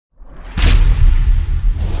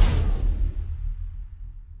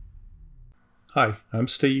Hi, I'm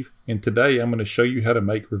Steve, and today I'm going to show you how to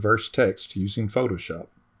make reverse text using Photoshop.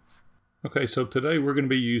 Okay, so today we're going to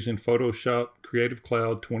be using Photoshop Creative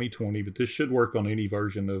Cloud 2020, but this should work on any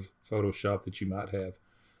version of Photoshop that you might have.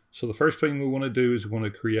 So the first thing we want to do is we want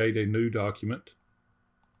to create a new document.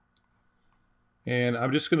 And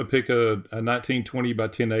I'm just going to pick a 1920 by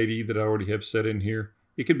 1080 that I already have set in here.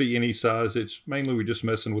 It could be any size. It's mainly we're just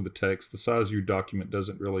messing with the text. The size of your document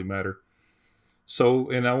doesn't really matter. So,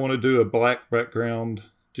 and I want to do a black background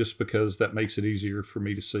just because that makes it easier for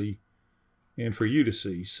me to see and for you to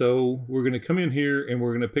see. So we're going to come in here and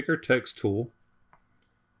we're going to pick our text tool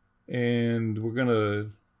and we're going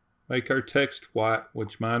to make our text white,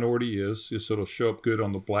 which mine already is, just so it'll show up good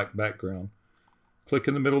on the black background. Click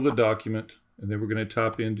in the middle of the document and then we're going to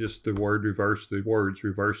type in just the words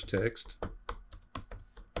reverse text.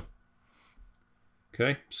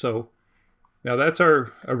 Okay, so now that's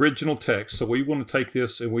our original text, so we want to take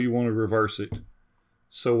this and we want to reverse it.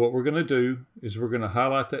 So what we're going to do is we're going to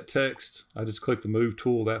highlight that text. I just click the move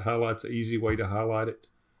tool. That highlights an easy way to highlight it.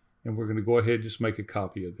 And we're going to go ahead and just make a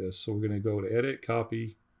copy of this. So we're going to go to Edit,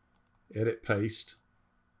 Copy, Edit, Paste.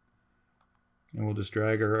 And we'll just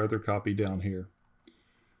drag our other copy down here.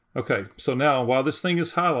 Okay, so now while this thing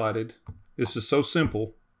is highlighted, this is so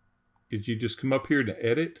simple, is you just come up here to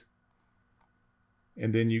Edit.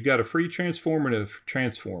 And then you've got a free transform and a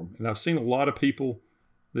transform. And I've seen a lot of people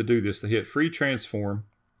that do this. They hit free transform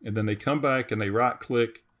and then they come back and they right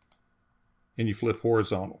click and you flip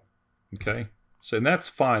horizontal. Okay. So and that's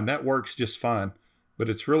fine. That works just fine, but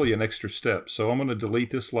it's really an extra step. So I'm going to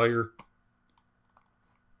delete this layer.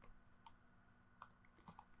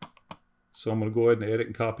 So I'm going to go ahead and edit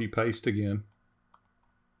and copy paste again.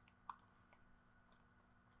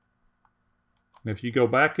 And if you go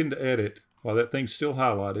back into edit, while that thing's still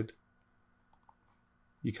highlighted,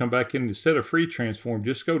 you come back in, instead of free transform,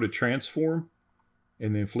 just go to transform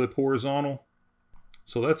and then flip horizontal.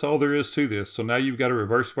 So that's all there is to this. So now you've got a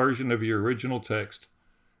reverse version of your original text.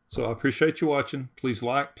 So I appreciate you watching. Please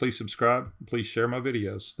like, please subscribe, please share my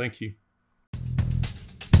videos. Thank you.